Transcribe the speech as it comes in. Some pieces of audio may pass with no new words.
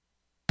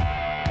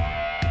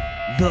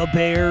The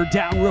Bear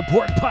Down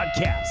Report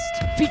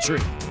podcast,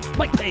 featuring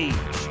Mike Page,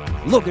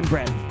 Logan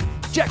Bradley,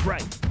 Jack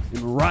Wright,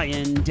 and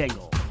Ryan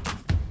Dangle.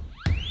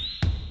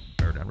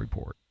 Bear Down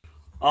Report.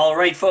 All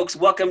right, folks,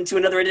 welcome to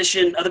another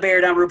edition of the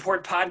Bear Down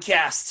Report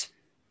podcast.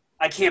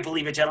 I can't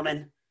believe it,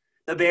 gentlemen.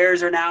 The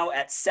Bears are now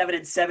at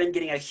 7-7,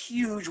 getting a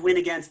huge win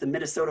against the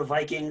Minnesota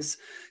Vikings.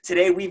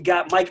 Today, we've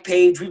got Mike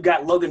Page, we've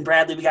got Logan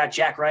Bradley, we got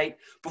Jack Wright.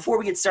 Before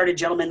we get started,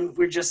 gentlemen,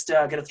 we're just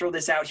going to throw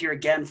this out here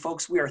again.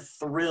 Folks, we are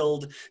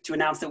thrilled to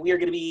announce that we are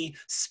going to be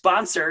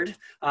sponsored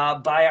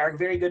by our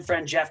very good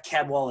friend, Jeff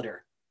Cadwalader.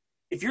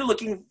 If you're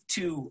looking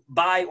to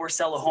buy or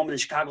sell a home in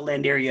the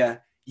Chicagoland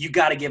area, you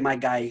got to give my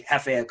guy,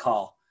 Hefe, a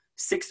call.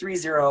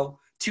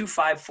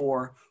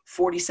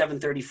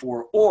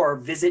 630-254-4734 or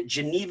visit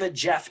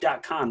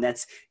GenevaJeff.com.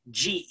 That's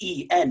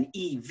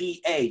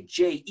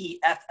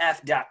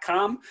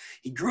GenevaJeff.com.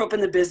 He grew up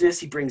in the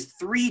business. He brings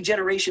 3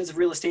 generations of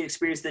real estate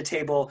experience to the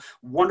table.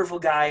 Wonderful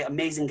guy,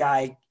 amazing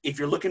guy. If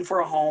you're looking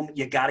for a home,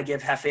 you got to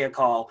give Hefe a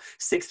call.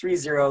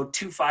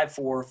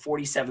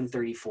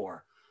 630-254-4734.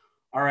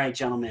 All right,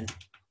 gentlemen.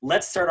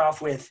 Let's start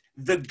off with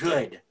the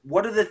good.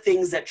 What are the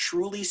things that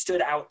truly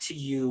stood out to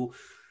you?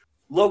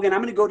 Logan,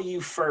 I'm going to go to you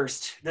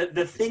first.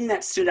 The thing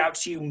that stood out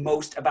to you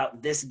most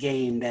about this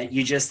game that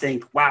you just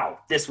think, wow,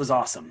 this was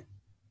awesome.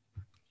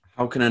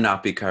 How can it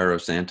not be Cairo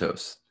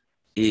Santos?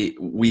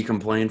 We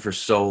complained for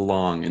so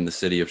long in the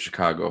city of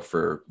Chicago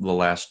for the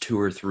last 2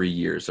 or 3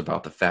 years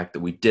about the fact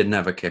that we didn't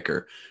have a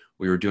kicker.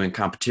 We were doing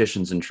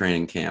competitions in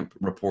training camp.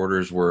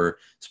 Reporters were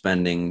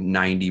spending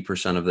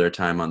 90% of their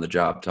time on the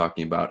job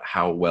talking about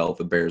how well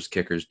the Bears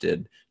kickers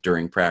did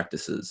during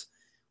practices.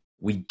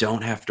 We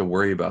don't have to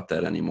worry about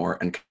that anymore.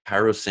 And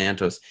Cairo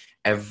Santos,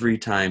 every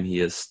time he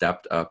has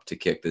stepped up to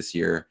kick this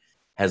year,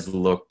 has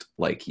looked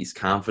like he's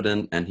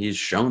confident, and he's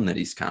shown that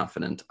he's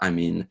confident. I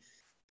mean,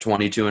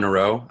 22 in a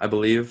row, I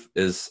believe,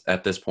 is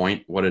at this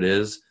point what it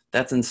is.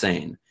 That's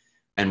insane.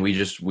 And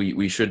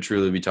we should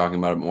truly be talking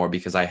about it more,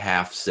 because I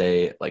half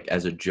say, like,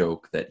 as a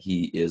joke, that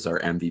he is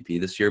our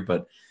MVP this year.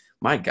 But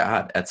my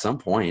God, at some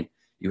point,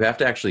 you have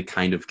to actually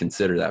kind of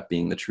consider that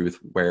being the truth,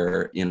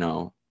 where, you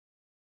know,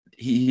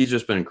 he's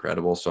just been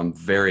incredible. So I'm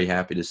very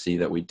happy to see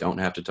that we don't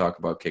have to talk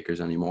about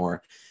kickers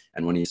anymore.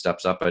 And when he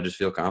steps up, I just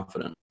feel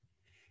confident.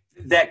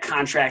 That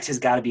contract has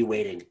got to be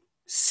waiting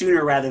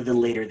sooner rather than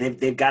later.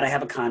 They've got to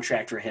have a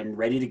contract for him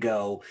ready to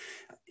go.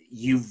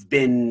 You've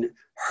been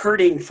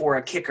hurting for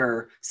a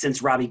kicker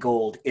since Robbie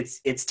Gould.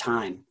 It's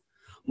time.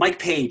 Mike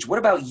Page, what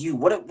about you?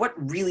 What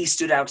really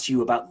stood out to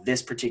you about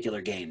this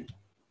particular game?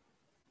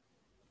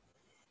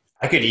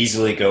 I could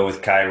easily go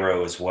with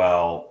Cairo as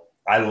well.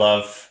 I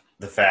love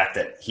the fact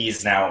that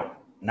he's now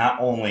not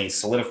only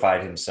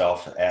solidified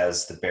himself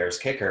as the Bears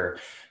kicker,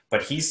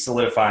 but he's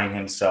solidifying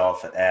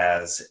himself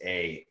as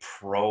a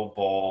Pro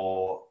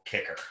Bowl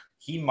kicker.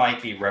 He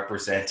might be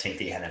representing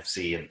the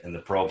NFC in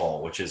the Pro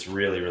Bowl, which is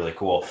really, really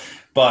cool.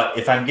 But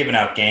if I'm giving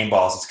out game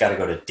balls, it's got to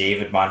go to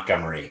David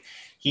Montgomery.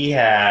 He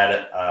had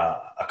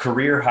a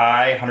career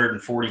high,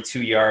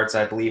 142 yards,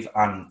 I believe,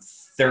 on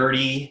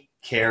 30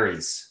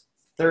 carries.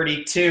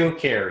 32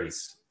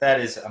 carries.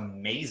 That is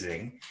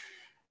amazing.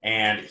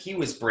 And he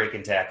was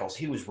breaking tackles.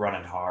 He was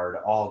running hard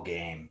all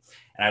game.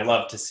 And I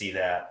love to see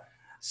that.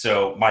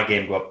 So my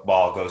game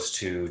ball goes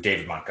to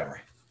David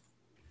Montgomery.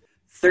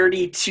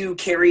 32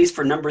 carries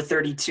for number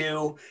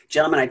 32.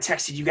 Gentlemen, I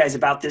texted you guys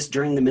about this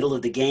during the middle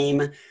of the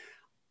game.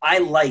 I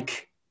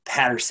like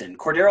Patterson,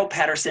 Cordero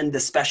Patterson, the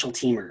special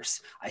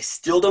teamers. I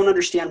still don't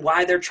understand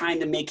why they're trying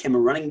to make him a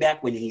running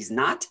back when he's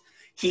not.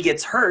 He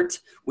gets hurt,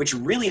 which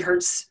really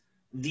hurts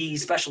the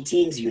special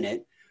teams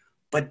unit.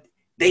 But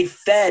they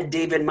fed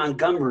David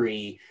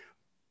Montgomery,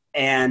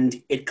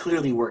 and it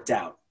clearly worked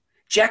out.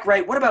 Jack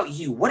Wright, what about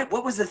you? What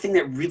was the thing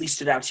that really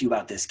stood out to you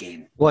about this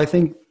game? Well, I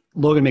think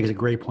Logan makes a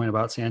great point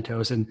about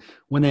Santos. And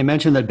when they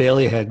mentioned that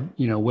Bailey had,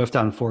 whiffed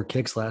on 4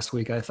 kicks last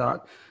week, I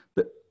thought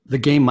the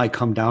game might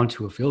come down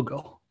to a field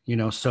goal,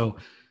 So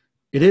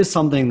it is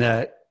something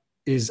that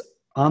is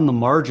on the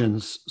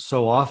margins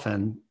so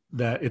often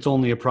that it's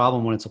only a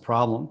problem when it's a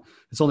problem.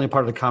 It's only a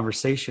part of the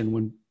conversation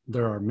when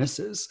there are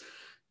misses.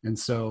 And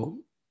so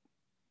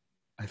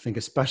I think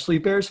especially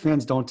Bears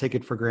fans don't take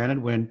it for granted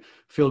when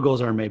field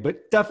goals are made,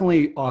 but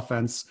definitely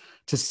offense.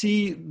 To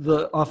see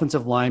the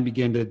offensive line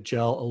begin to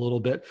gel a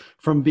little bit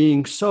from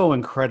being so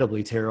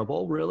incredibly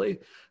terrible, really,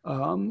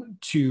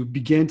 to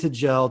begin to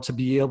gel, to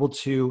be able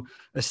to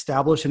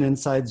establish an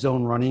inside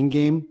zone running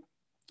game,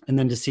 and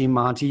then to see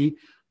Monty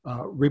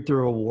reap the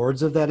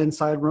rewards of that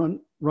inside run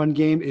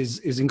game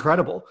is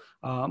incredible.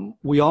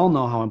 We all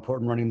know how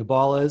important running the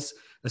ball is,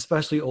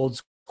 especially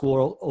old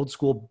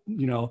school,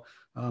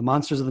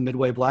 monsters of the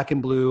Midway, black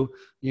and blue,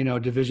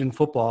 division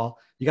football.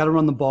 You got to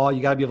run the ball.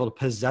 You got to be able to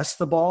possess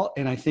the ball.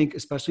 And I think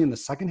especially in the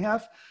second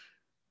half,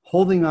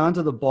 holding on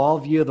to the ball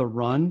via the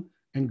run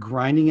and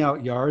grinding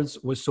out yards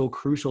was so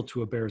crucial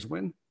to a Bears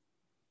win.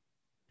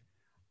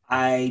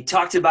 I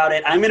talked about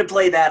it. I'm going to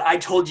play that. I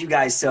told you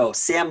guys so.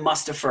 Sam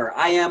Mustipher.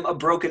 I am a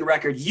broken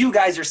record. You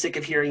guys are sick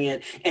of hearing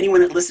it.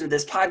 Anyone that listened to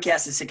this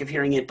podcast is sick of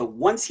hearing it. But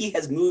once he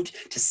has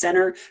moved to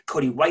center,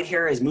 Cody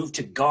Whitehair has moved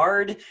to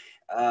guard.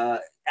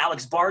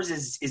 Alex Bars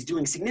is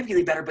doing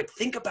significantly better. But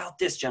think about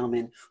this,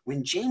 gentlemen.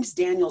 When James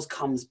Daniels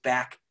comes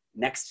back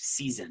next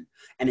season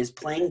and is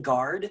playing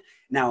guard,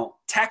 now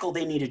tackle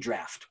they need to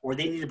draft or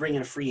they need to bring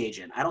in a free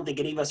agent. I don't think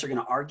any of us are going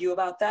to argue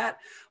about that.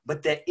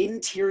 But the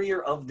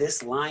interior of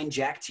this line,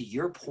 Jack, to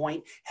your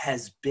point,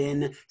 has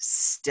been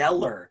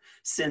stellar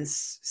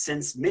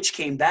since Mitch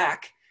came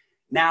back.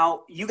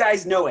 Now, you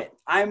guys know it.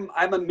 I'm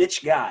a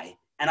Mitch guy,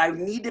 and I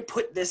need to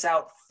put this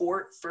out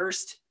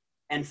first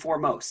and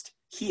foremost.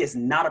 He is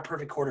not a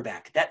perfect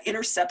quarterback. That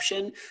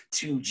interception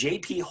to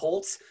J.P.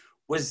 Holtz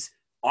was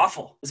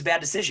awful. It was a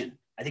bad decision.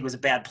 I think it was a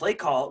bad play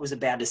call. It was a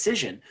bad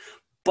decision.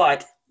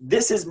 But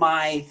this is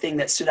my thing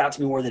that stood out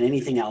to me more than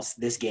anything else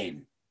this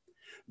game.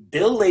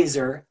 Bill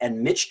Lazor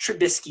and Mitch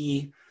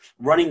Trubisky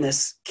running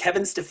this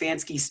Kevin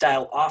Stefanski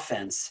style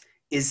offense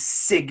is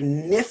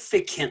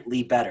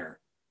significantly better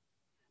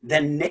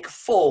than Nick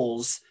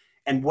Foles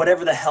and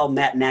whatever the hell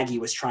Matt Nagy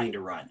was trying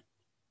to run.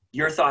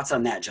 Your thoughts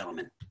on that,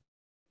 gentlemen?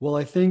 Well,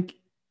 I think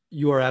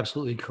you are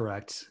absolutely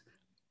correct.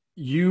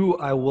 You,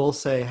 I will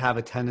say, have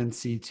a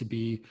tendency to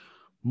be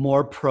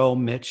more pro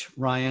Mitch,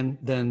 Ryan,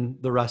 than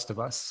the rest of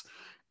us.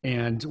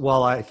 And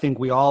while I think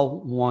we all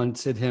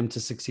wanted him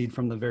to succeed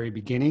from the very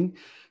beginning,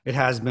 it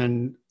has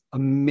been a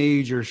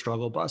major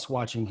struggle bus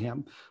watching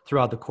him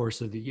throughout the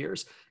course of the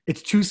years.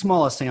 It's too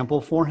small a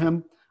sample for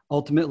him.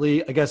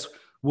 Ultimately, I guess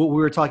what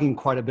we were talking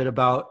quite a bit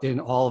about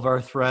in all of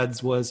our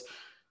threads was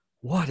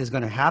what is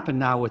going to happen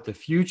now with the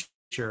future.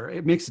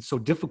 It makes it so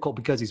difficult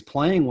because he's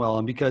playing well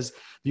and because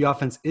the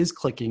offense is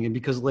clicking and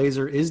because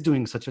Lazor is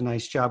doing such a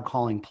nice job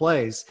calling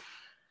plays.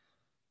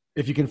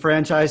 If you can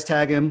franchise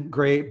tag him,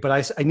 great.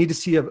 But I need to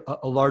see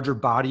a larger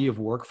body of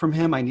work from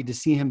him. I need to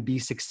see him be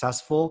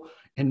successful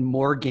in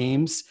more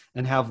games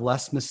and have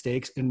less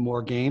mistakes in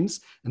more games.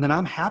 And then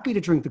I'm happy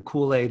to drink the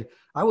Kool-Aid.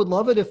 I would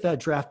love it if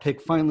that draft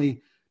pick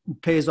finally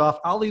pays off.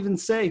 I'll even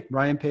say,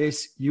 Ryan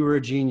Pace, you were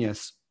a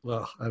genius.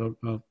 Well, I don't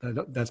know.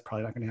 That's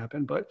probably not going to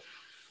happen, but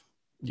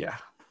yeah.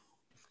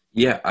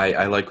 Yeah,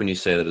 I like when you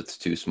say that it's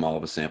too small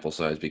of a sample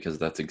size because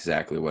that's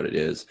exactly what it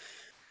is.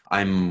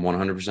 I'm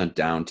 100%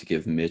 down to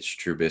give Mitch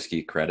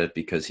Trubisky credit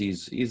because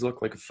he's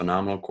looked like a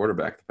phenomenal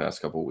quarterback the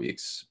past couple of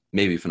weeks.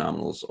 Maybe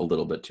phenomenal is a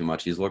little bit too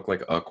much. He's looked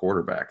like a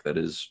quarterback that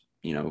is,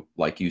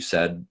 like you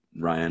said,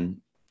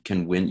 Ryan,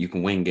 can win. You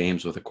can win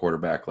games with a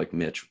quarterback like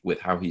Mitch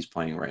with how he's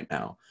playing right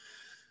now.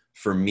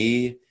 For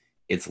me,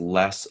 it's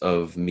less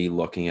of me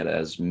looking at it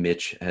as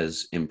Mitch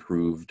has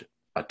improved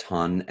a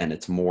ton, and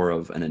it's more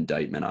of an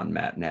indictment on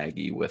Matt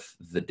Nagy with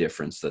the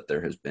difference that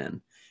there has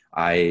been.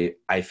 I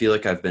feel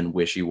like I've been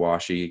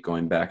wishy-washy,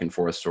 going back and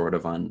forth sort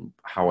of on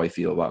how I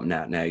feel about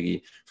Matt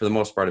Nagy. For the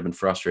most part, I've been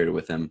frustrated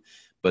with him,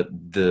 but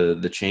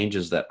the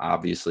changes that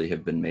obviously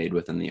have been made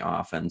within the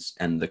offense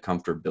and the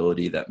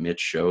comfortability that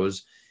Mitch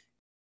shows,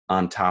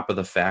 on top of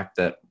the fact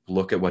that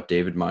look at what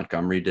David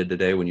Montgomery did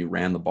today when you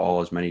ran the ball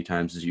as many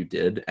times as you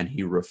did, and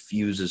he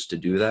refuses to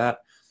do that.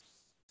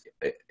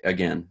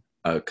 Again,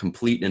 a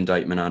complete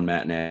indictment on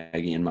Matt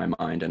Nagy in my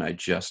mind, and I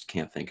just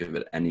can't think of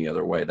it any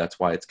other way. That's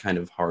why it's kind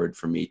of hard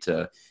for me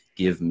to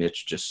give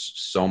Mitch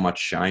just so much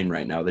shine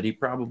right now that he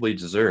probably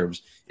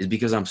deserves, is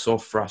because I'm so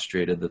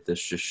frustrated that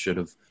this just should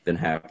have been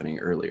happening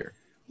earlier.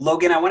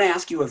 Logan, I want to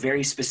ask you a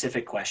very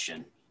specific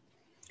question.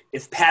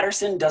 If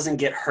Patterson doesn't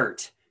get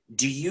hurt,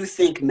 do you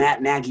think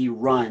Matt Nagy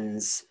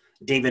runs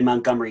David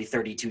Montgomery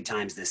 32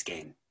 times this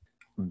game?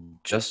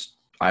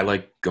 I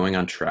like going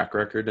on track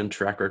record, and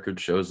track record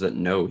shows that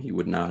no, he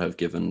would not have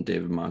given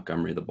David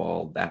Montgomery the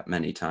ball that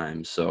many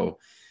times. So,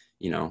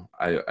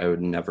 I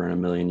would never in a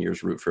million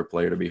years root for a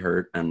player to be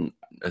hurt, and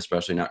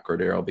especially not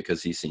Cordero,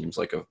 because he seems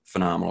like a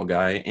phenomenal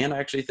guy. And I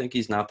actually think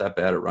he's not that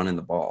bad at running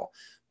the ball.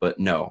 But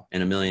no,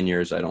 in a million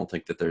years, I don't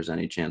think that there's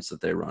any chance that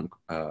they run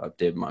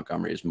David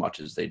Montgomery as much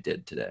as they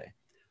did today.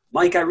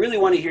 Mike, I really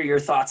want to hear your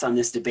thoughts on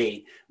this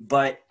debate,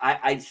 but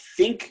I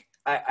think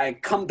I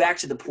come back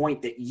to the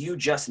point that you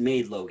just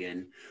made,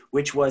 Logan,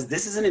 which was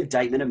this is an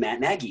indictment of Matt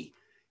Nagy.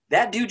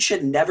 That dude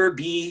should never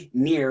be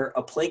near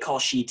a play call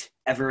sheet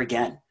ever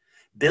again.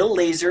 Bill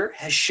Lazor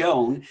has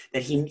shown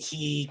that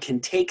he can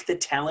take the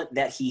talent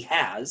that he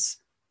has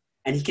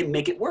and he can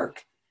make it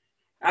work.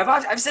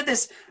 I've said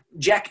this,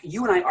 Jack,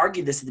 you and I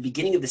argued this at the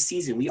beginning of the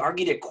season. We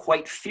argued it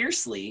quite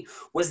fiercely,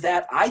 was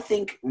that I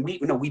think we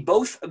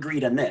both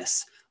agreed on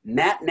this.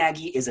 Matt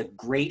Nagy is a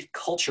great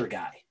culture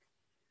guy.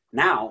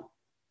 Now,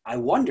 I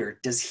wonder,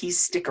 does he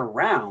stick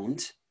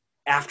around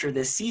after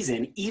this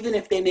season, even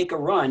if they make a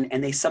run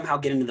and they somehow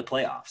get into the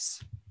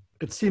playoffs?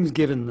 It seems,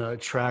 given the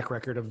track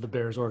record of the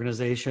Bears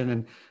organization,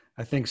 and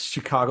I think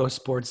Chicago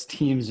sports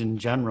teams in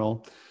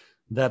general,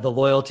 that the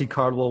loyalty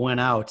card will win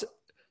out.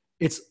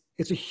 It's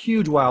a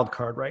huge wild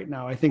card right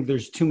now. I think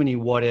there's too many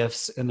what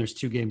ifs, and there's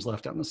 2 games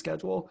left on the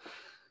schedule.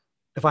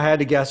 If I had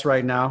to guess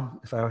right now,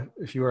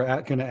 if you were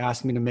going to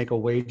ask me to make a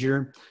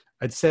wager,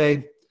 I'd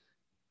say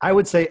I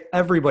would say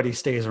everybody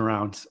stays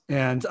around,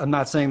 and I'm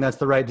not saying that's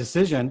the right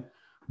decision,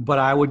 but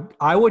I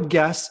would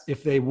guess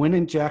if they win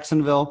in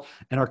Jacksonville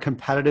and are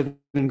competitive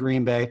in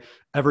Green Bay,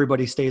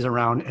 everybody stays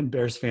around and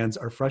Bears fans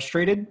are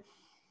frustrated,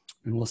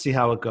 and we'll see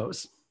how it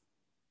goes.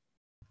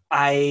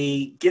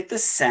 I get the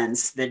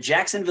sense that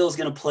Jacksonville is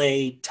going to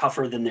play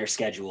tougher than their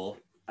schedule,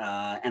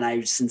 and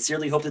I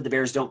sincerely hope that the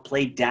Bears don't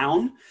play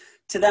down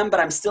to them, but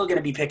I'm still going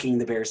to be picking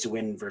the Bears to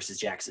win versus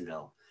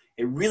Jacksonville.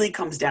 It really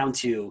comes down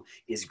to,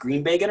 is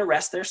Green Bay going to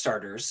rest their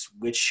starters,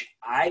 which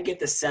I get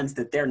the sense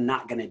that they're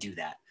not going to do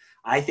that.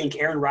 I think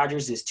Aaron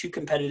Rodgers is too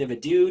competitive a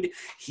dude.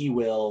 He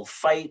will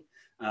fight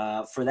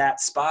for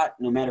that spot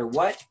no matter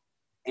what,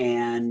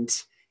 and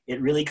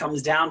it really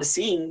comes down to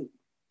seeing,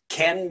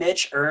 can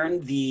Mitch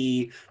earn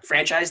the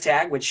franchise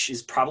tag, which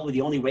is probably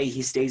the only way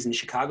he stays in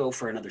Chicago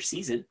for another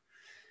season.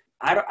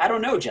 I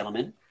don't know,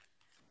 gentlemen.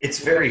 It's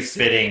very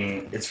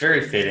fitting. It's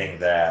very fitting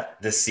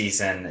that this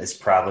season is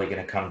probably going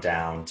to come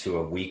down to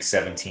a Week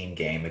 17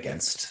 game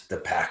against the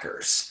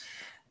Packers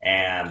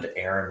and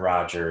Aaron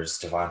Rodgers,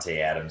 Devontae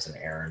Adams, and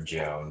Aaron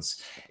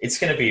Jones. It's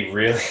going to be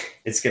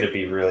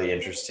really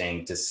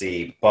interesting to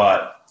see.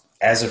 But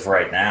as of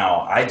right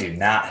now, I do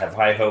not have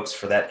high hopes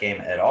for that game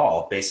at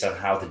all, based on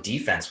how the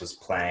defense was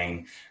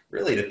playing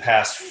really the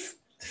past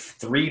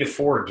 3 to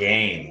 4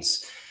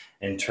 games,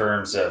 in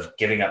terms of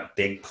giving up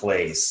big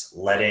plays,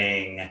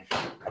 letting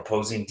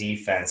opposing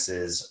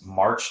defenses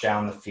march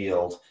down the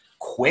field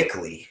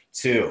quickly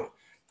too.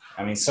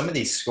 I mean, some of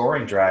these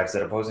scoring drives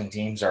that opposing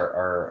teams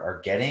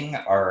are getting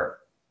are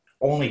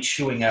only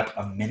chewing up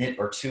a minute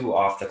or two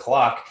off the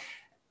clock,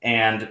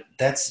 and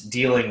that's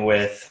dealing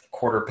with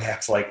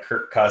quarterbacks like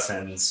Kirk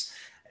Cousins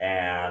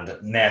and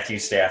Matthew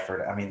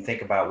Stafford. I mean,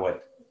 think about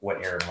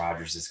what Aaron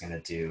Rodgers is going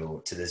to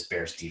do to this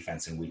Bears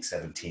defense in Week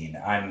 17.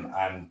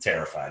 I'm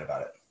terrified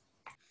about it.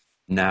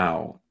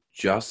 Now,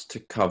 just to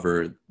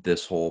cover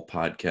this whole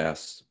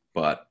podcast,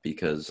 but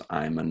because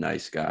I'm a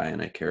nice guy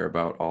and I care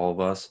about all of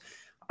us,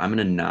 I'm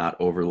going to not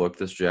overlook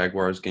this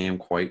Jaguars game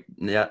quite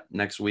yet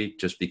next week,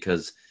 just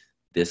because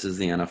this is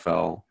the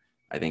NFL.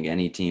 I think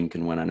any team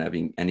can win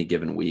on any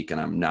given week,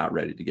 and I'm not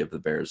ready to give the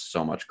Bears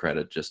so much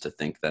credit just to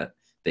think that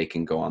they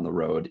can go on the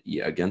road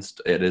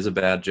against – it is a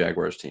bad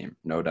Jaguars team,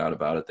 no doubt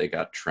about it. They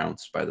got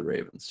trounced by the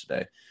Ravens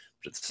today.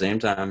 But at the same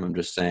time, I'm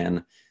just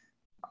saying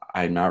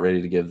I'm not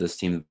ready to give this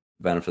team the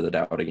benefit of the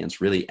doubt against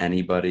really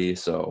anybody.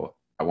 So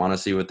I want to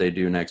see what they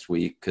do next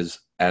week, because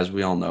as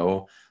we all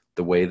know,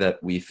 the way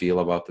that we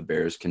feel about the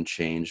Bears can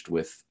change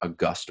with a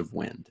gust of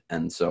wind.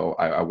 And so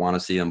I want to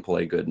see them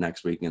play good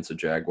next week against the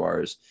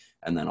Jaguars,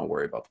 and then I'll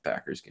worry about the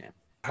Packers game.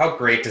 How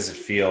great does it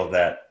feel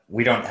that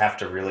we don't have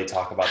to really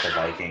talk about the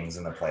Vikings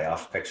in the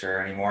playoff picture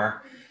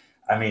anymore?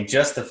 I mean,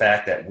 just the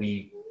fact that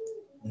we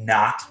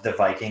knocked the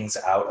Vikings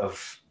out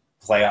of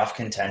playoff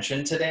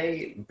contention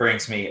today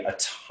brings me a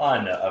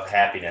ton of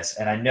happiness.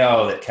 And I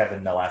know that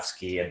Kevin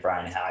Milewski and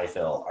Brian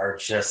Highfill are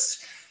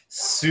just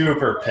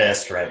super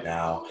pissed right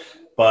now.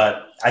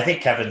 But I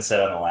think Kevin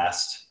said on the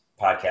last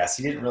podcast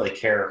he didn't really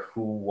care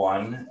who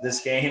won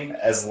this game,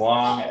 as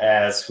long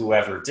as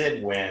whoever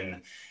did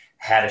win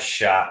had a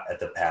shot at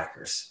the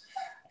Packers.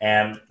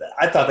 And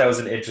I thought that was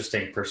an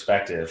interesting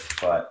perspective.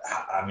 But,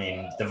 I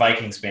mean, the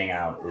Vikings being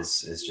out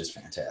is just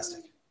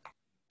fantastic.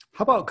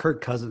 How about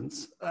Kirk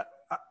Cousins?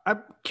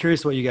 I'm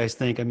curious what you guys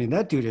think. I mean,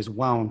 that dude is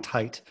wound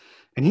tight,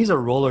 and he's a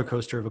roller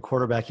coaster of a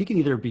quarterback. He can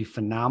either be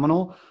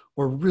phenomenal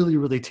or really,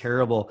 really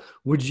terrible.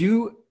 Would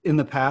you, in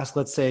the past,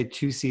 let's say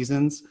 2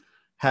 seasons,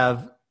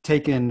 have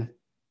taken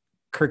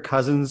Kirk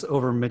Cousins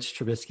over Mitch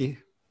Trubisky?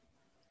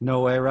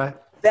 No way, right?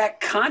 That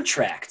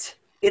contract,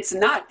 it's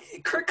not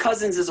 – Kirk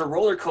Cousins is a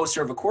roller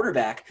coaster of a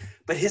quarterback,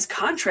 but his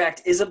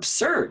contract is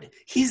absurd.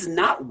 He's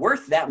not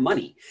worth that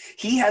money.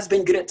 He has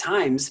been good at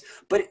times,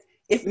 but –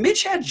 if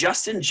Mitch had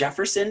Justin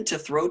Jefferson to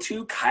throw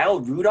to, Kyle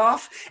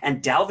Rudolph,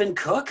 and Dalvin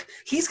Cook,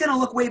 he's going to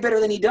look way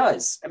better than he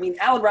does. I mean,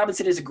 Allen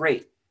Robinson is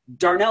great.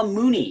 Darnell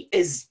Mooney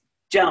is,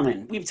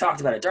 gentlemen, we've talked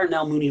about it.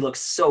 Darnell Mooney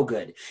looks so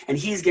good, and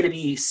he's going to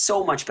be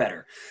so much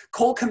better.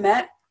 Cole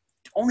Kmet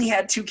only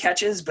had 2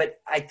 catches, but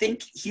I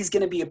think he's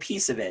going to be a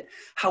piece of it.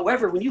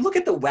 However, when you look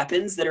at the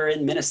weapons that are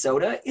in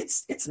Minnesota,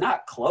 it's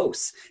not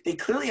close. They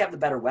clearly have the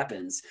better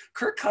weapons.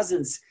 Kirk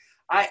Cousins –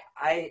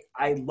 I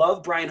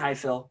love Brian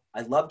Highfill.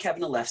 I love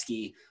Kevin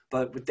Milewski,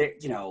 but with their,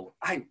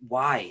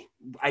 why?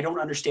 I don't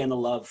understand the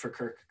love for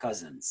Kirk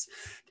Cousins.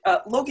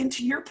 Logan,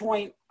 to your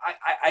point,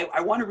 I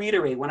want to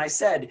reiterate when I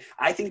said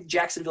I think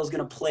Jacksonville is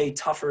going to play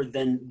tougher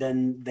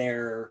than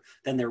their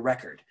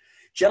record.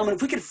 Gentlemen,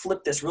 if we could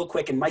flip this real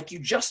quick, and Mike, you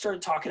just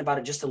started talking about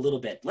it just a little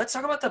bit. Let's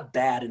talk about the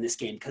bad in this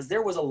game, because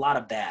there was a lot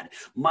of bad.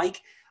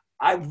 Mike,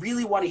 I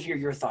really want to hear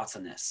your thoughts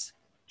on this.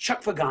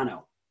 Chuck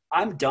Pagano,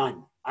 I'm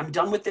done. I'm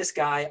done with this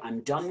guy. I'm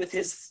done with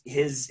his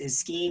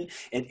scheme.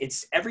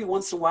 It's every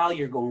once in a while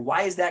you're going,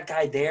 why is that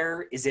guy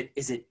there? Is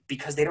it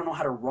because they don't know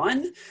how to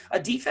run a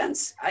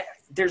defense?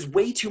 There's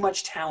way too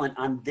much talent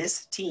on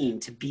this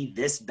team to be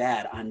this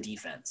bad on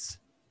defense.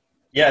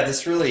 Yeah,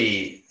 this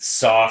really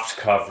soft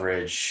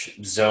coverage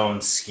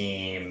zone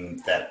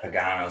scheme that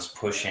Pagano's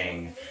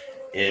pushing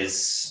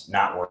is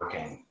not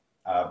working.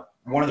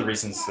 One of the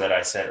reasons that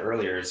I said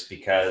earlier is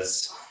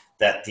because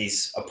that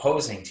these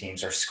opposing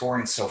teams are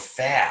scoring so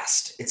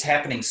fast. It's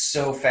happening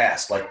so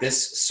fast. Like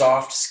this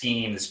soft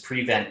scheme, this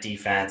prevent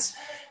defense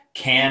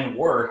can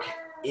work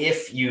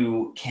if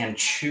you can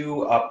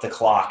chew up the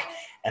clock.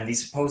 And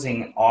these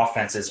opposing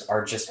offenses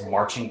are just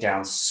marching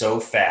down so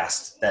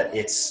fast that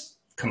it's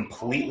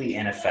completely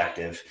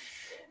ineffective.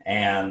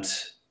 And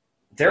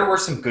there were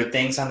some good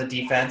things on the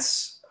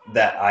defense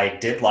that I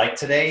did like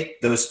today.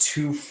 Those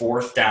 2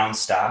 fourth down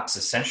stops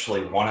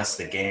essentially won us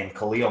the game.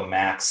 Khalil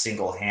Mack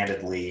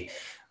single-handedly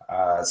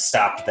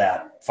stopped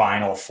that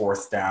final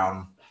 4th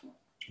down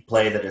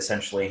play that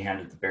essentially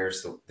handed the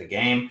Bears the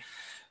game.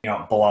 You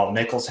know, Bilal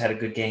Nichols had a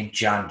good game.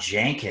 John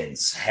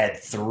Jenkins had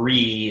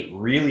 3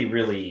 really,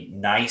 really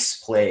nice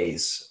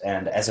plays.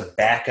 And as a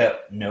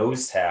backup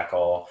nose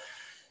tackle,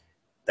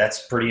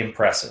 that's pretty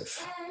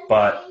impressive.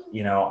 But,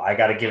 you know, I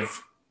got to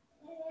give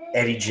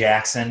Eddie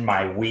Jackson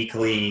my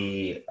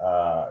weekly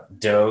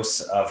dose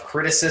of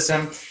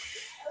criticism.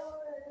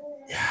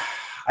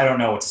 I don't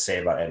know what to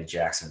say about Eddie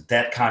Jackson.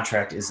 That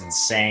contract is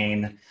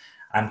insane.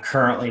 I'm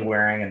currently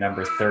wearing a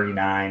number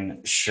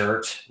 39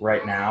 shirt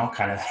right now,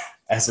 kind of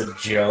as a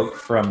joke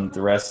from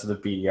the rest of the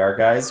BDR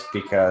guys,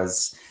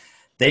 because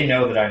they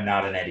know that I'm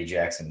not an Eddie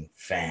Jackson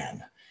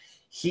fan.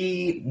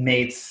 He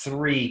made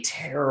 3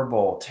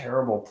 terrible,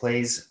 terrible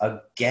plays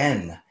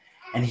again,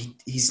 and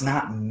he's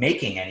not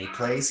making any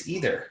plays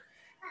either.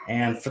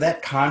 And for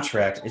that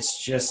contract,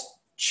 it's just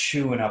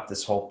chewing up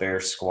this whole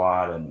Bears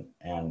squad,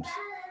 and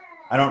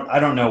I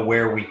don't know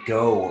where we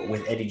go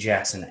with Eddie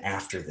Jackson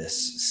after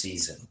this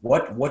season.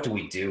 What do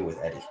we do with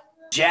Eddie?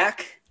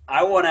 Jack,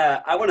 I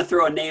wanna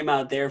throw a name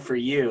out there for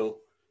you,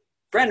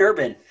 Brent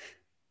Urban.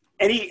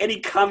 Any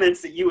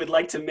comments that you would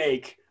like to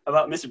make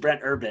about Mr.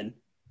 Brent Urban?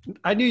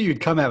 I knew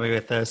you'd come at me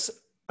with this.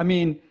 I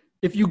mean,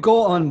 if you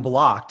go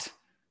unblocked,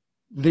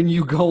 then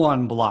you go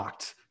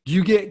unblocked. Do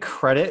you get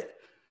credit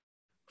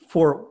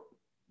for,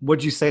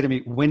 what'd you say to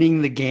me,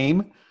 winning the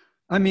game?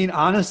 I mean,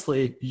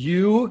 honestly,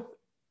 you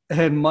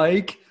and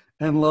Mike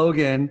and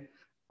Logan,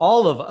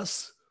 all of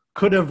us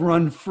could have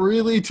run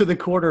freely to the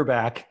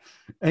quarterback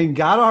and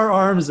got our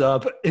arms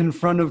up in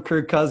front of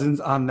Kirk Cousins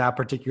on that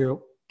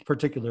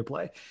particular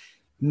play.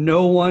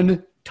 No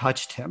one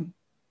touched him.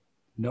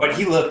 But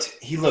he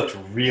looked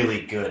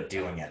really good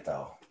doing it,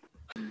 though.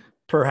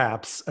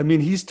 Perhaps. I mean,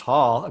 he's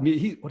tall. I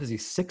mean, what is he,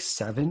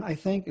 6'7", I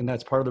think? And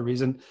that's part of the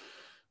reason.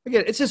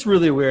 Again, it's just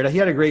really weird. He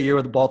had a great year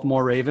with the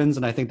Baltimore Ravens,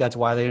 and I think that's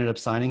why they ended up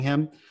signing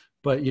him.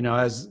 But, you know,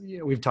 as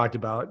we've talked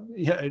about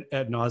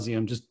ad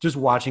nauseum, just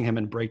watching him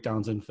in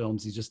breakdowns and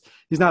films,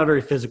 he's not a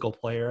very physical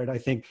player. And I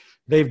think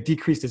they've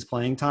decreased his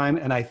playing time.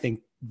 And I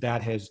think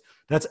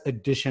that's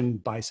addition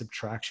by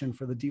subtraction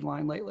for the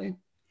D-line lately.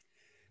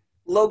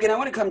 Logan, I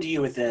want to come to you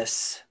with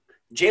this.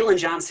 Jalen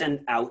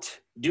Johnson out.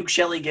 Duke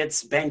Shelley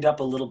gets banged up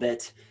a little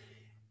bit.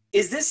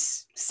 Is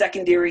this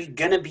secondary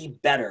going to be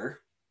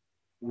better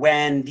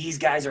when these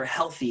guys are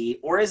healthy,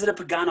 or is it a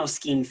Pagano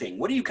scheme thing?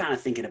 What are you kind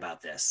of thinking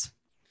about this?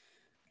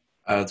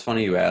 It's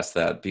funny you asked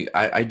that.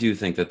 I do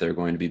think that they're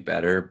going to be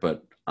better,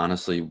 but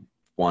honestly,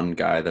 one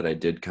guy that I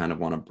did kind of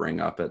want to bring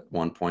up at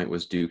one point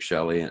was Duke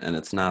Shelley, and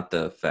it's not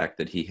the fact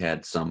that he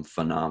had some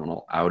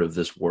phenomenal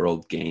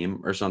out-of-this-world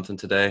game or something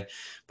today,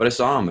 but I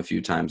saw him a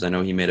few times. I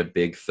know he made a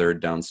big third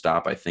down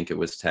stop. I think it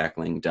was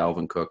tackling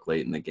Dalvin Cook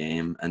late in the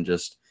game, and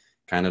just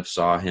kind of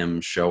saw him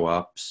show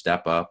up,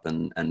 step up,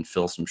 and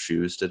fill some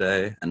shoes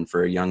today. And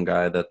for a young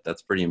guy,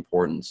 that's pretty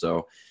important.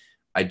 So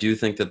I do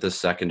think that this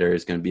secondary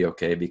is going to be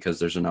okay because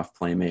there's enough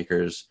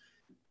playmakers.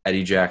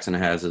 Eddie Jackson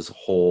has his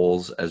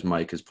holes, as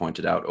Mike has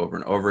pointed out over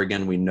and over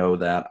again. We know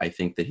that. I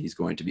think that he's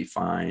going to be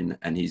fine,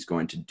 and he's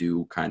going to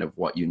do kind of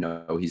what you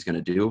know he's going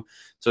to do.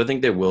 So I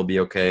think they will be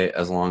okay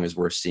as long as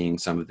we're seeing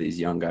some of these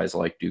young guys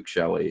like Duke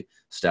Shelley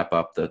step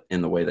up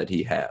in the way that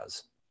he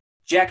has.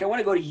 Jack, I want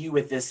to go to you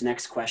with this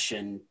next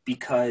question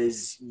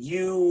because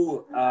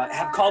you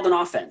have called an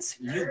offense.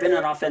 You've been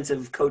an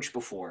offensive coach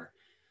before.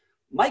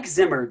 Mike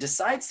Zimmer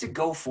decides to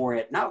go for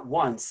it not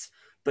once,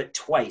 but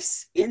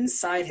twice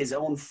inside his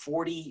own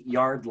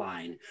 40-yard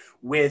line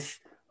with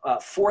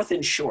 4th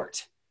and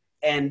short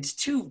and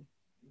 2,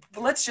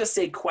 let's just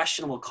say,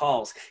 questionable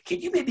calls. Can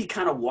you maybe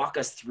kind of walk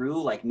us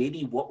through like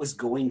maybe what was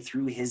going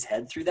through his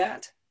head through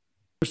that?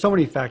 There's so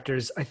many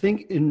factors. I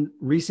think in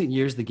recent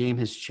years, the game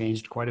has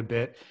changed quite a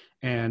bit,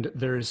 and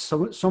there's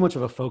so much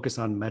of a focus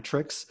on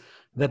metrics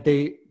that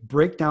they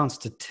break down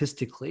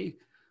statistically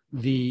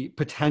the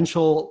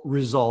potential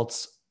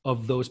results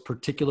of those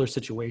particular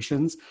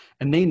situations.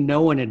 And they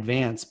know in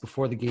advance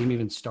before the game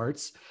even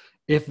starts,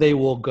 if they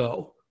will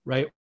go,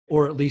 right?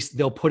 Or at least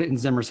they'll put it in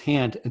Zimmer's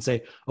hand and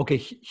say, okay,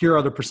 here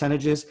are the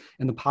percentages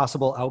and the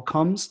possible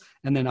outcomes.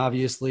 And then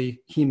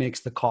obviously he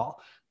makes the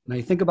call. Now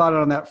you think about it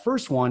on that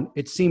first one,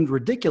 it seemed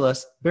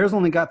ridiculous. Bears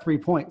only got 3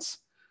 points.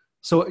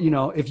 So, you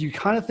know, if you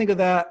kind of think of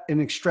that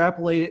and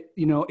extrapolate it,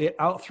 you know, it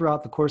out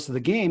throughout the course of the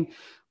game,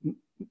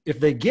 if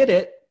they get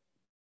it,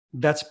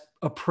 that's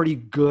a pretty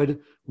good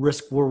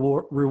risk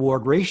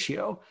reward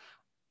ratio.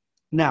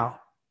 Now,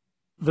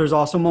 there's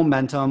also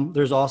momentum.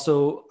 There's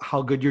also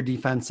how good your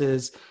defense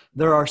is.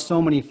 There are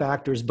so many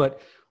factors,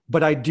 but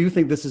I do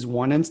think this is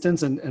one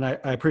instance, and I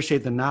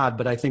appreciate the nod,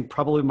 but I think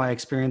probably my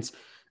experience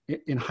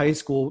in high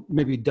school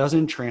maybe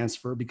doesn't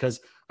transfer because,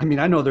 I mean,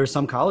 I know there's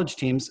some college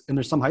teams and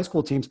there's some high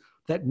school teams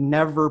that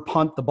never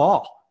punt the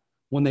ball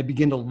when they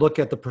begin to look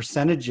at the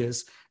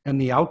percentages and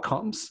the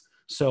outcomes.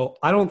 So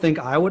I don't think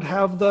I would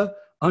have the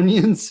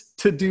onions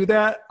to do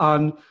that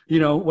on,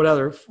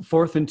 whatever,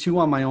 4th and 2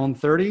 on my own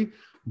 30,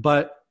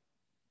 but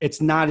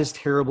it's not as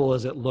terrible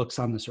as it looks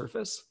on the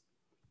surface.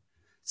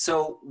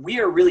 So we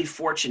are really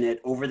fortunate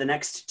over the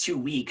next 2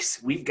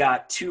 weeks. We've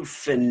got 2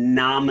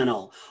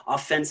 phenomenal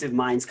offensive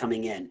minds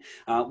coming in.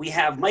 We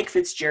have Mike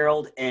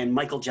Fitzgerald and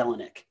Michael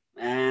Jelinek.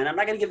 And I'm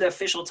not going to give the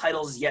official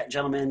titles yet,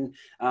 gentlemen,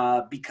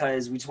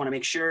 because we just want to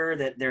make sure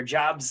that their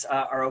jobs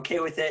are okay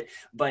with it.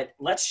 But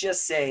let's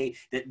just say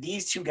that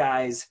these 2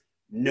 guys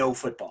know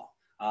football.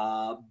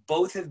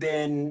 Both have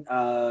been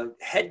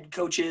head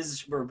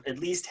coaches, or at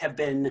least have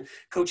been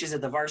coaches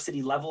at the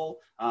varsity level.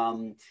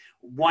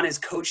 One is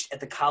coached at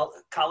the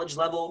college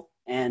level,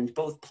 and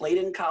both played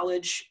in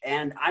college.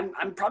 And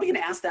I'm probably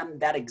going to ask them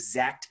that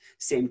exact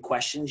same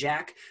question,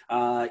 Jack.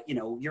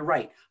 You're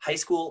right. High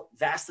school,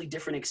 vastly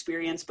different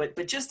experience,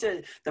 but just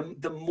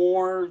the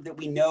more that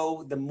we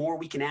know, the more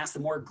we can ask, the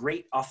more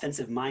great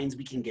offensive minds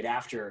we can get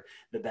after,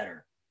 the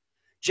better.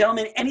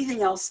 Gentlemen,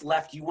 anything else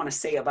left you want to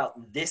say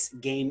about this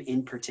game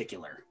in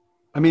particular?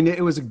 I mean,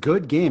 it was a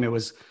good game. It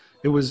was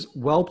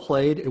well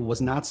played. It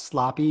was not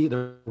sloppy.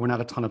 There were not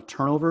a ton of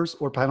turnovers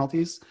or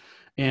penalties.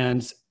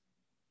 And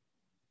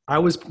I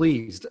was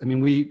pleased. I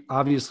mean, we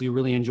obviously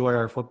really enjoy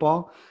our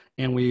football,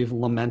 and we've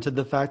lamented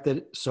the fact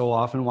that so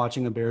often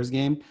watching a Bears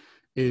game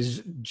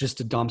is just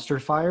a dumpster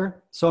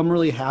fire. So I'm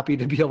really happy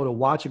to be able to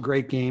watch a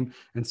great game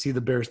and see the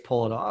Bears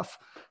pull it off.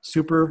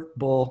 Super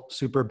Bowl,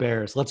 Super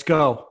Bears. Let's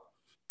go.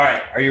 All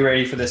right, are you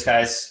ready for this,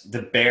 guys?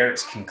 The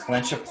Bears can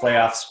clinch a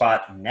playoff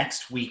spot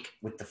next week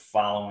with the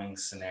following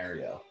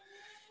scenario.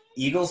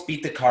 Eagles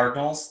beat the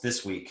Cardinals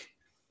this week.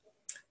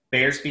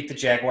 Bears beat the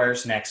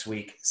Jaguars next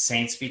week.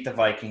 Saints beat the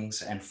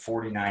Vikings, and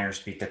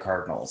 49ers beat the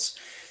Cardinals.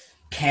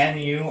 Can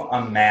you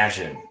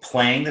imagine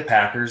playing the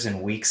Packers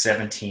in Week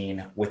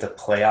 17 with a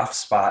playoff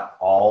spot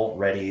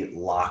already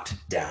locked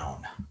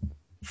down?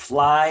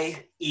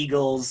 Fly,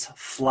 Eagles,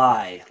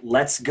 fly.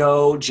 Let's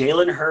go.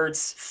 Jalen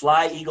Hurts,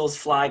 fly, Eagles,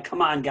 fly. Come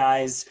on,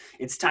 guys.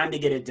 It's time to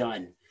get it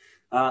done.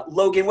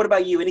 Logan, what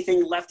about you?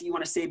 Anything left that you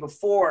want to say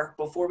before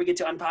we get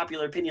to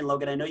unpopular opinion,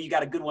 Logan? I know you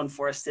got a good one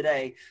for us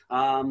today.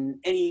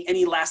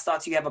 Any last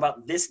thoughts you have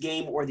about this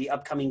game or the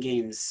upcoming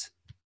games?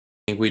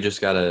 I think we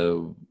just got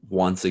to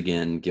once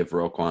again give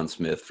Roquan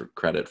Smith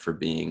credit for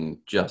being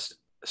just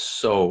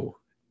so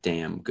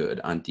damn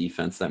good on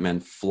defense. That man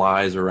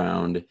flies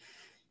around.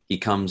 He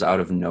comes out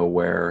of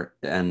nowhere.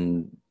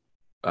 And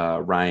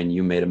Ryan,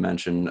 you made a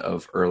mention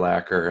of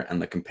Urlacher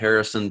and the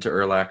comparison to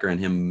Urlacher and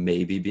him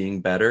maybe being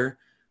better.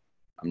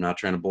 I'm not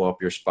trying to blow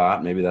up your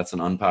spot. Maybe that's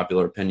an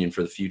unpopular opinion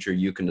for the future.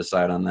 You can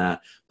decide on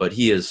that. But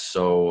he is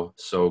so,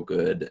 so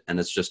good. And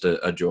it's just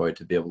a joy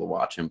to be able to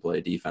watch him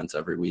play defense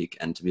every week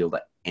and to be able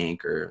to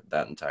anchor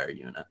that entire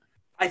unit.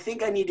 I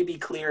think I need to be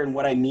clear in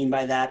what I mean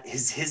by that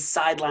is his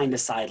sideline to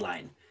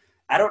sideline.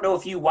 I don't know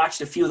if you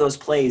watched a few of those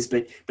plays,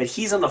 but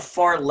he's on the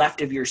far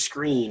left of your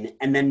screen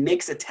and then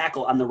makes a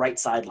tackle on the right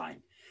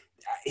sideline.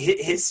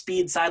 His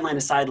speed sideline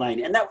to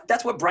sideline. And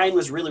that's what Brian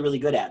was really, really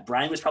good at.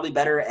 Brian was probably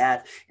better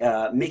at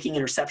making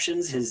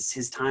interceptions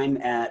his time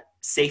at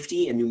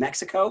safety in New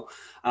Mexico.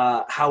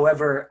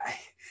 However,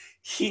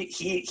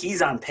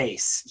 he's on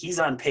pace. He's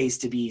on pace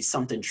to be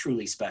something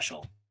truly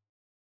special.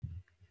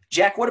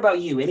 Jack, what about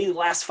you? Any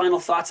last final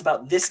thoughts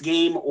about this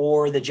game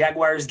or the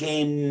Jaguars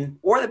game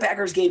or the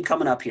Packers game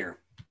coming up here?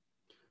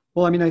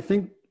 Well, I mean, I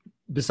think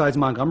besides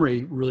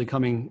Montgomery really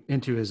coming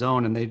into his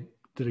own, and they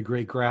did a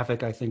great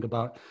graphic, I think,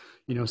 about,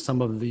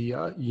 some of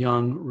the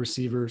young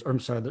receivers, or I'm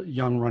sorry, the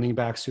young running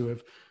backs who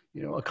have,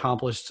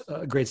 accomplished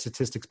great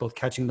statistics, both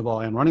catching the ball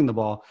and running the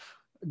ball.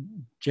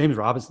 James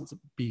Robinson's a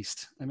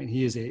beast. I mean,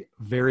 he is a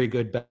very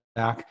good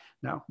back.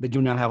 Now, they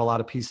do not have a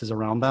lot of pieces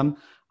around them.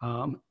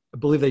 I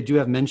believe they do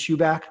have Minshew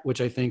back, which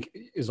I think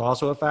is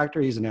also a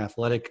factor. He's an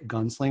athletic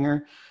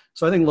gunslinger.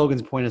 So I think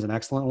Logan's point is an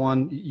excellent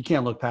one. You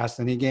can't look past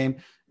any game.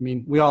 I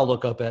mean, we all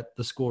look up at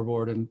the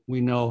scoreboard and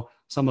we know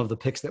some of the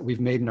picks that we've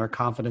made in our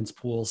confidence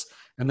pools.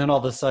 And then all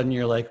of a sudden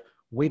you're like,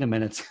 wait a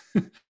minute,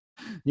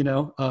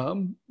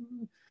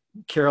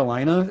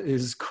 Carolina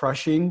is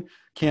crushing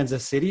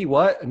Kansas City.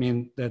 What? I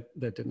mean, that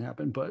didn't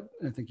happen, but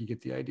I think you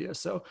get the idea.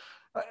 So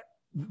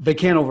they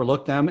can't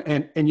overlook them.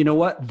 And you know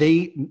what?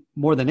 They,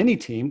 more than any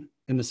team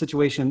in the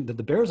situation that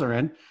the Bears are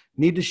in,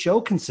 need to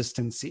show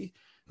consistency.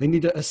 They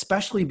need to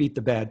especially beat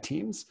the bad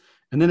teams.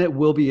 And then it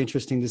will be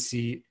interesting to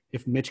see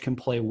if Mitch can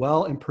play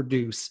well and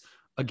produce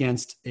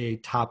against a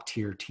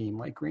top-tier team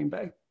like Green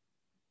Bay.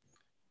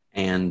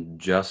 And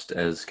just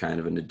as kind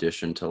of an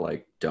addition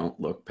to don't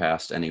look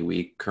past any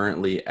week,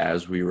 currently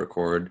as we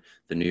record,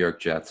 the New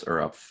York Jets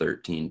are up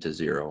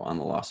 13-0 on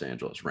the Los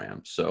Angeles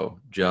Rams. So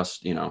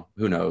just,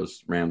 who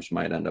knows, Rams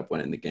might end up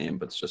winning the game,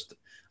 but it's just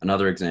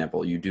Another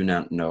example, you do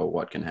not know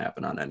what can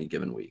happen on any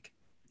given week.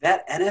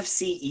 That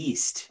NFC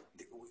East,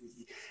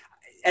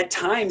 at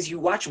times you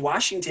watch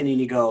Washington and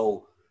you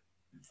go,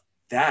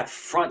 that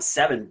front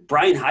seven,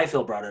 Brian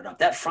Highfield brought it up.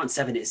 That front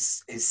seven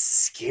is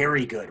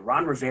scary good.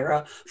 Ron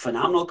Rivera,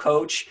 phenomenal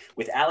coach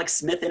with Alex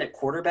Smith in at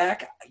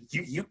quarterback.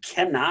 You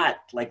cannot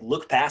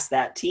look past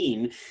that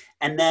team.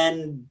 And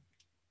then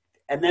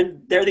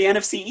they're the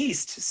NFC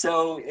East.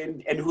 So,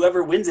 and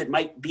whoever wins it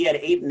might be at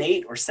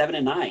 8-8 or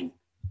 7-9.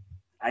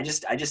 I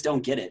just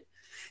don't get it.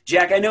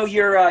 Jack, I know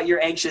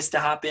you're anxious to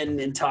hop in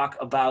and talk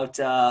about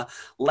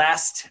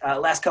last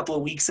couple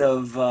of weeks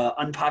of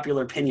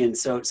unpopular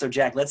opinions. So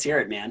Jack, let's hear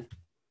it, man.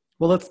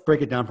 Well, let's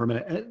break it down for a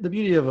minute. The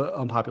beauty of an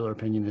unpopular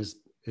opinion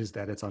is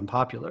that it's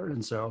unpopular,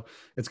 and so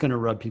it's going to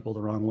rub people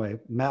the wrong way.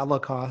 Matt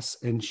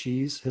Lacoste and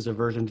cheese, his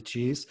aversion to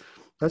cheese,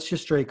 that's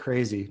just straight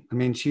crazy. I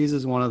mean, cheese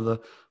is one of the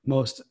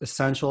most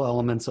essential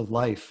elements of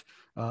life.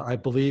 I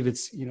believe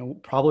it's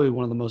probably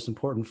one of the most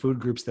important food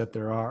groups that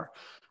there are.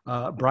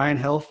 Brian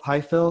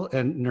Highfield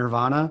and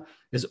Nirvana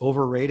is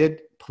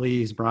overrated.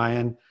 Please,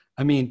 Brian.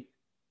 I mean,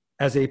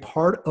 as a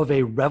part of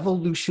a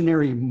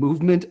revolutionary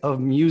movement of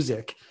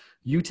music,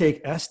 you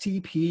take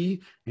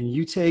STP and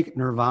you take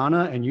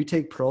Nirvana and you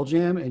take Pearl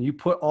Jam and you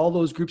put all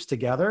those groups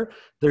together.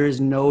 There is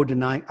no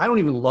denying. I don't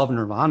even love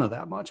Nirvana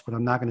that much, but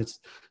I'm not going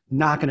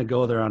to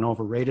go there on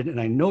overrated.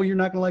 And I know you're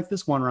not going to like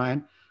this one,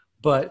 Ryan,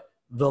 but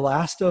the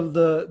last of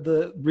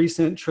the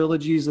recent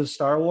trilogies of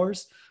Star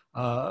Wars,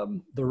 The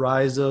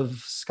Rise of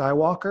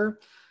Skywalker,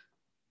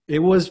 it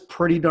was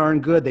pretty darn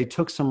good. They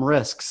took some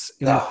risks.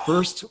 In the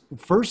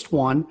first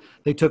one,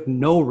 they took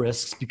no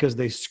risks because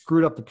they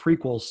screwed up the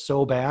prequels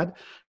so bad.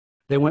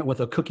 They went with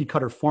a cookie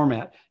cutter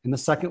format. In the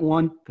second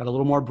one, got a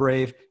little more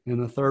brave. In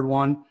the third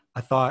one, I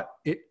thought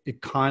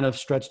it kind of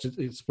spread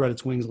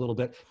its wings a little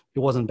bit. It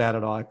wasn't bad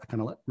at all. I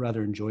kind of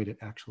rather enjoyed it,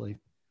 actually.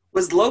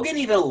 Was Logan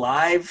even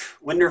alive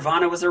when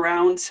Nirvana was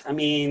around? I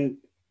mean,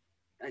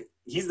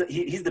 he's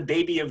the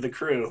baby of the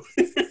crew.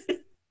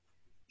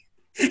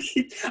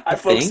 I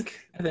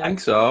think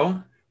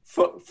so.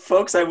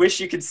 Folks, I wish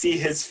you could see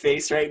his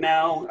face right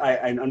now.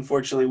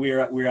 Unfortunately,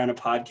 we're on a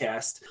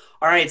podcast.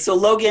 All right, so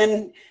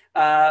Logan,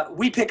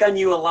 we pick on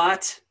you a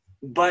lot,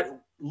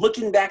 but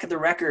looking back at the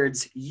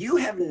records, you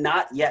have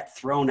not yet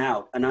thrown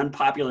out an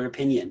unpopular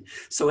opinion.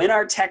 So in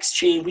our text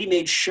chain, we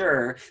made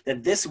sure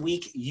that this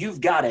week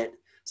you've got it.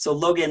 So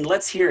Logan,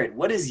 let's hear it.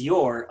 What is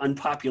your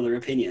unpopular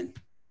opinion?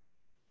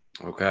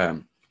 Okay.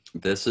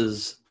 This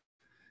is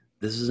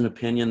an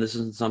opinion. This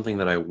isn't something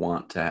that I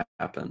want to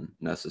happen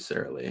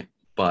necessarily,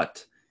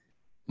 but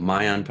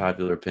my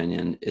unpopular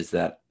opinion is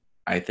that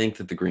I think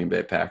that the Green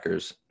Bay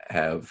Packers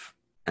have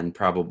and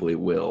probably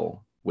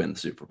will win the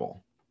Super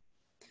Bowl.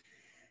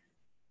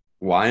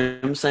 Why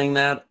I'm saying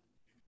that?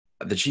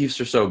 The Chiefs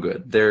are so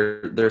good.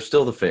 They're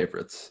still the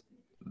favorites.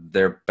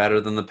 They're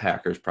better than the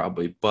Packers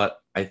probably,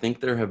 but I think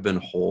there have been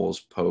holes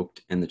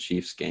poked in the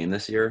Chiefs game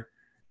this year.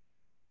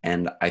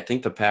 And I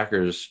think the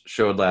Packers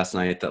showed last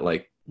night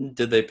that,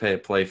 did they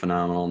play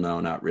phenomenal? No,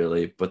 not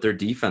really. But their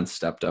defense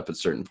stepped up at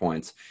certain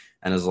points.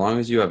 And as long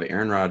as you have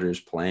Aaron Rodgers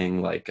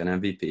playing like an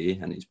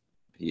MVP, and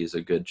he's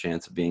a good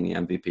chance of being the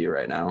MVP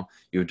right now,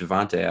 you have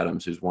Devontae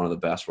Adams, who's one of the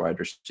best wide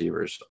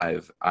receivers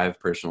I've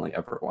personally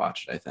ever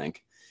watched, I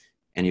think.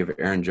 And you have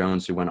Aaron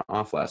Jones, who went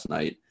off last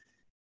night.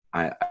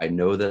 I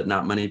know that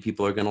not many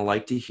people are going to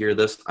like to hear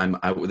this.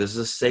 This is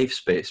a safe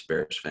space,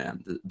 Bears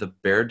fan. The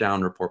Bear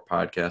Down Report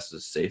podcast is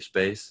a safe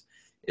space.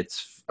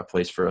 It's a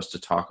place for us to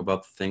talk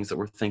about the things that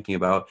we're thinking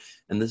about.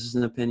 And this is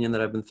an opinion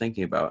that I've been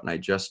thinking about.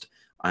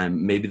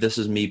 And maybe this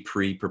is me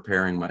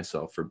preparing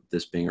myself for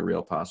this being a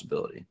real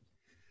possibility.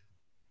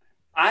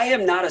 I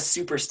am not a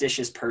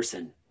superstitious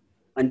person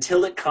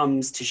until it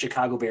comes to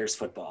Chicago Bears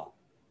football.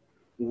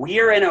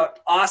 We are in an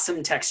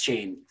awesome text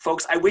chain.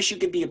 Folks, I wish you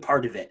could be a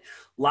part of it.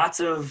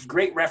 Lots of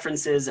great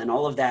references and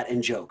all of that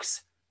and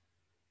jokes.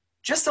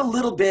 Just a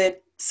little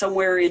bit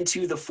somewhere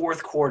into the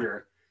fourth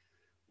quarter,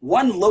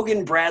 one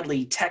Logan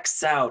Bradley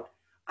texts out,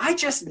 I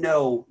just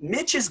know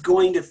Mitch is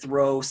going to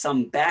throw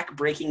some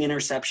back-breaking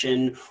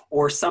interception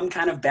or some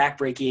kind of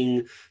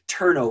back-breaking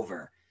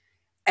turnover.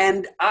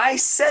 And I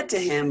said to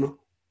him,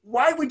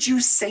 why would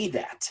you say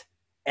that?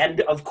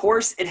 And of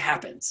course it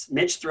happens.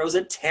 Mitch throws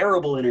a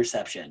terrible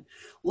interception.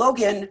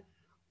 Logan,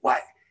 why?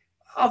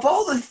 Of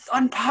all the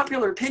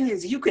unpopular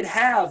opinions you could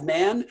have,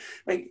 man,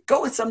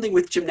 go with something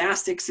with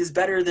gymnastics is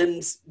better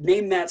than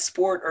name that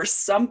sport or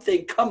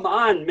something. Come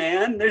on,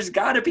 man. There's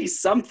got to be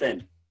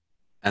something.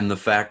 And the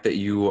fact that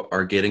you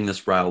are getting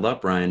this riled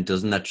up, Ryan,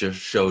 doesn't that just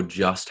show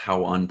just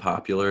how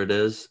unpopular it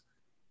is?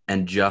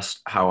 And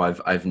just how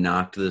I've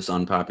knocked this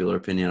unpopular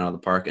opinion out of the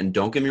park. And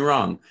don't get me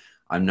wrong,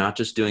 I'm not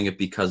just doing it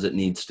because it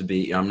needs to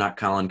be. I'm not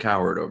Colin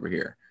Cowherd over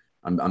here.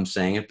 I'm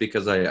saying it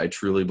because I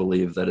truly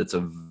believe that it's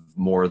a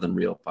more than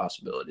real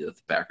possibility that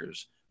the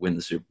Packers win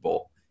the Super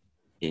Bowl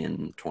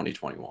in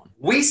 2021.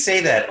 We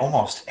say that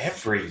almost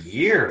every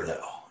year,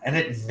 though, and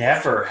it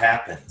never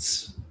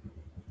happens.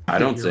 I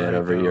don't say it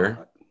every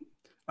year.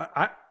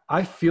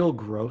 I feel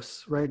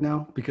gross right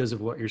now because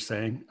of what you're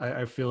saying.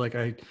 I feel like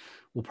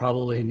will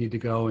probably need to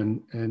go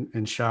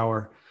and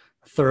shower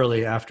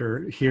thoroughly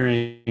after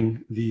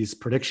hearing these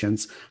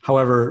predictions.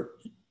 However,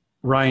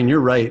 Ryan, you're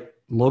right.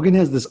 Logan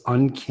has this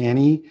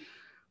uncanny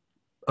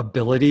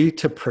ability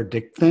to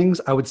predict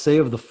things. I would say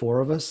of the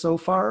four of us so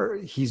far,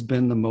 he's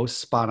been the most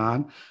spot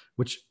on,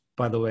 which,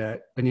 by the way,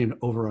 I need an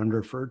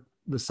over-under for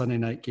the Sunday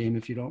night game,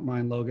 if you don't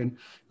mind, Logan,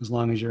 as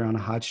long as you're on a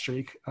hot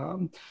streak.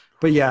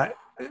 But yeah,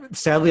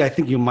 sadly, I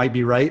think you might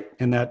be right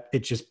in that it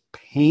just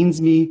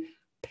pains me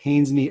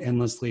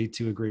endlessly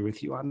to agree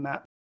with you on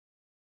that.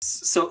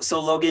 So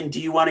Logan,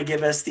 do you want to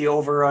give us the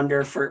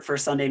over/under for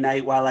Sunday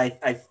night while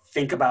I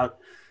think about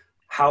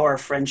how our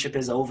friendship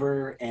is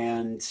over,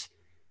 and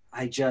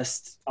I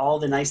just, all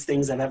the nice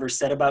things I've ever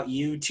said about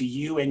you to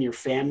you and your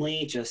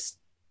family, just,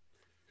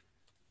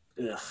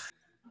 ugh.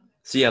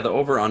 So yeah, the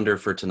over/under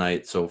for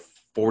tonight, so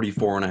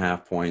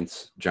 44.5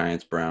 points,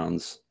 Giants,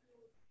 Browns.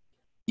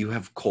 You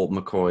have Colt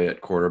McCoy at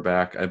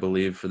quarterback, I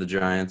believe, for the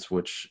Giants,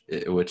 which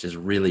is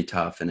really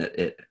tough, and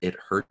it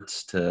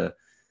hurts to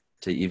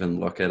even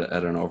look at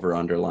an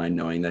over/under line,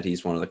 knowing that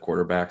he's one of the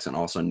quarterbacks, and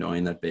also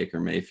knowing that Baker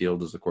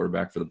Mayfield is the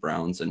quarterback for the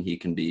Browns, and he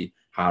can be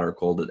hot or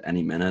cold at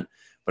any minute.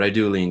 But I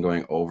do lean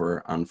going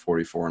over on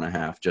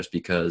 44.5, just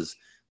because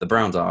the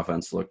Browns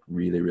offense looked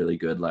really, really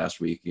good last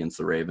week against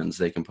the Ravens.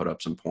 They can put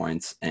up some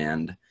points,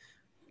 and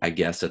I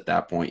guess at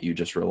that point you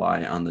just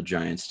rely on the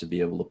Giants to be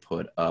able to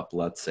put up,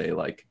 let's say,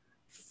 like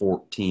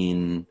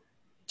 14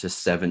 to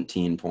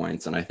 17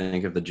 points. And I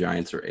think if the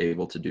Giants are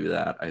able to do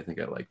that, I think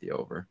I like the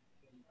over.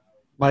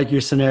 Mike,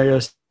 your scenario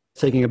is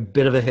taking a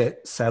bit of a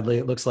hit. Sadly,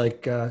 it looks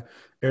like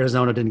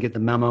Arizona didn't get the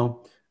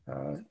memo.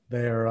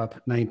 They are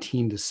up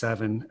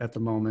 19-7 at the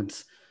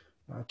moment.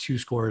 2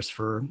 scores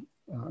for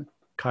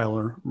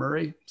Kyler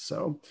Murray.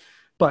 So,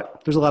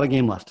 but there's a lot of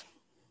game left.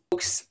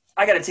 Folks,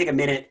 I got to take a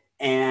minute,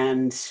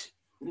 and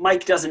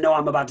Mike doesn't know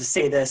I'm about to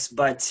say this,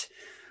 but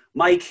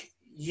Mike,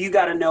 you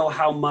got to know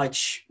how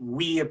much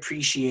we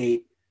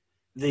appreciate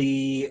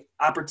the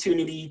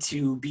opportunity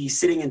to be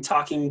sitting and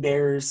talking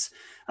Bears,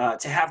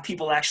 to have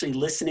people actually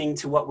listening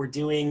to what we're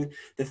doing.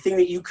 The thing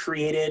that you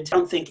created, I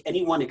don't think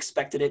anyone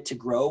expected it to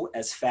grow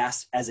as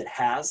fast as it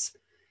has.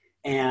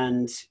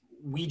 And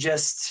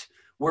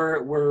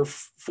we're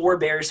 4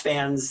 Bears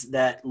fans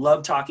that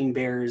love talking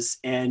Bears,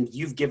 and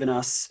you've given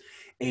us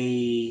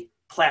a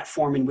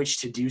platform in which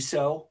to do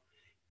so.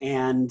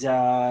 And,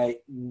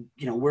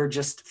 we're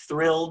just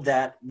thrilled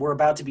that we're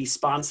about to be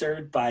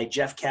sponsored by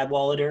Jeff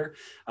Cadwallader,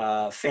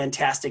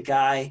 fantastic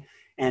guy.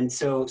 And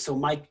so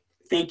Mike,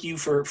 thank you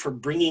for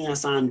bringing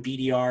us on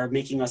BDR,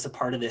 making us a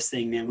part of this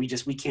thing, man. We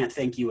can't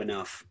thank you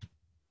enough.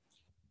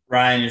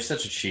 Ryan, you're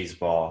such a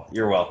cheeseball.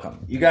 You're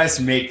welcome. You guys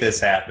make this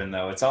happen,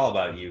 though. It's all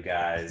about you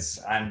guys.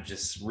 I'm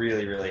just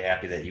really, really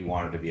happy that you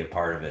wanted to be a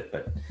part of it,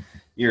 but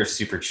you're a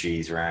super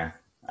cheese, Ryan.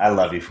 I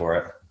love you for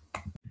it.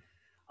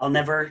 I'll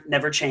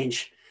never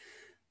change.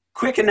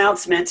 Quick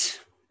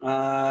announcement.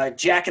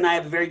 Jack and I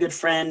have a very good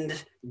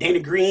friend, Dana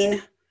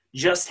Green,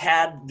 just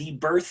had the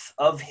birth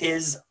of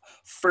his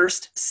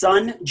first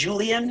son,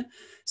 Julian.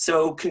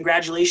 So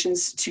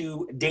congratulations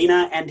to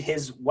Dana and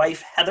his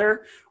wife,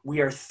 Heather. We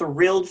are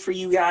thrilled for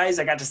you guys.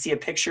 I got to see a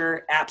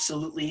picture.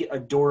 Absolutely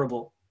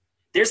adorable.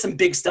 There's some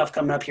big stuff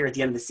coming up here at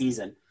the end of the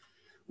season.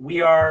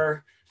 We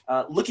are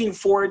looking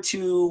forward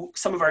to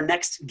some of our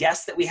next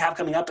guests that we have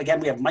coming up. Again,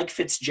 we have Mike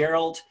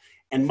Fitzgerald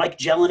and Mike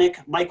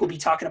Jelinek. Mike will be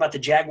talking about the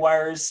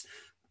Jaguars.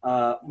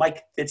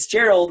 Mike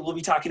Fitzgerald will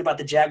be talking about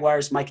the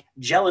Jaguars. Mike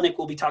Jelinek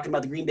will be talking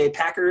about the Green Bay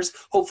Packers.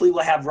 Hopefully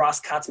we'll have Ross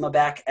Kotzma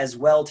back as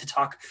well to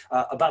talk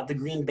about the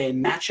Green Bay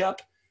matchup.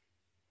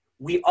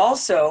 We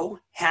also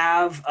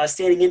have a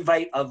standing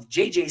invite of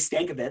JJ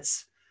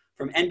Stankovitz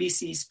from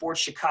NBC Sports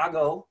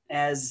Chicago,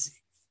 as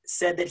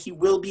said that he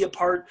will be a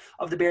part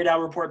of the Bear Down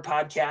Report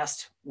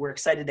podcast. We're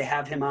excited to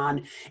have him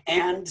on.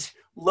 And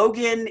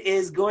Logan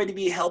is going to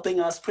be helping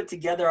us put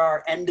together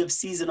our end of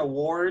season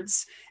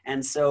awards.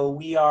 And so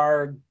we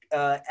are,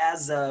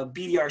 as a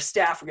BDR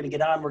staff, we're going to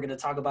get on. We're going to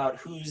talk about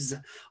who's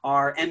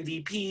our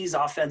MVPs,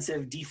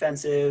 offensive,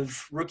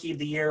 defensive, rookie of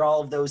the year,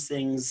 all of those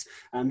things.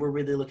 We're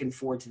really looking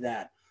forward to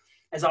that.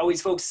 As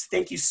always, folks,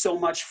 thank you so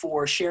much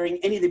for sharing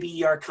any of the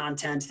BDR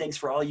content. Thanks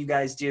for all you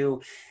guys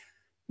do.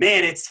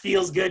 Man, it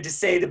feels good to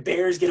say the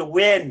Bears get a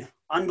win.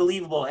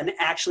 Unbelievable, and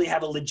actually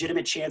have a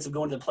legitimate chance of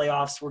going to the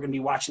playoffs. We're going to be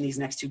watching these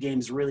next 2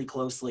 games really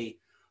closely.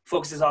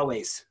 Folks, as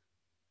always,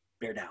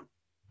 Bear down.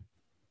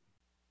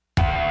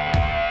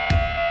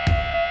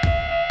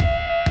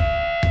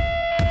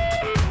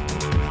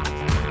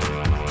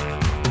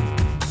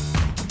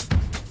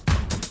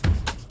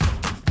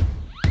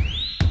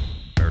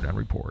 Bear Down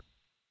Report.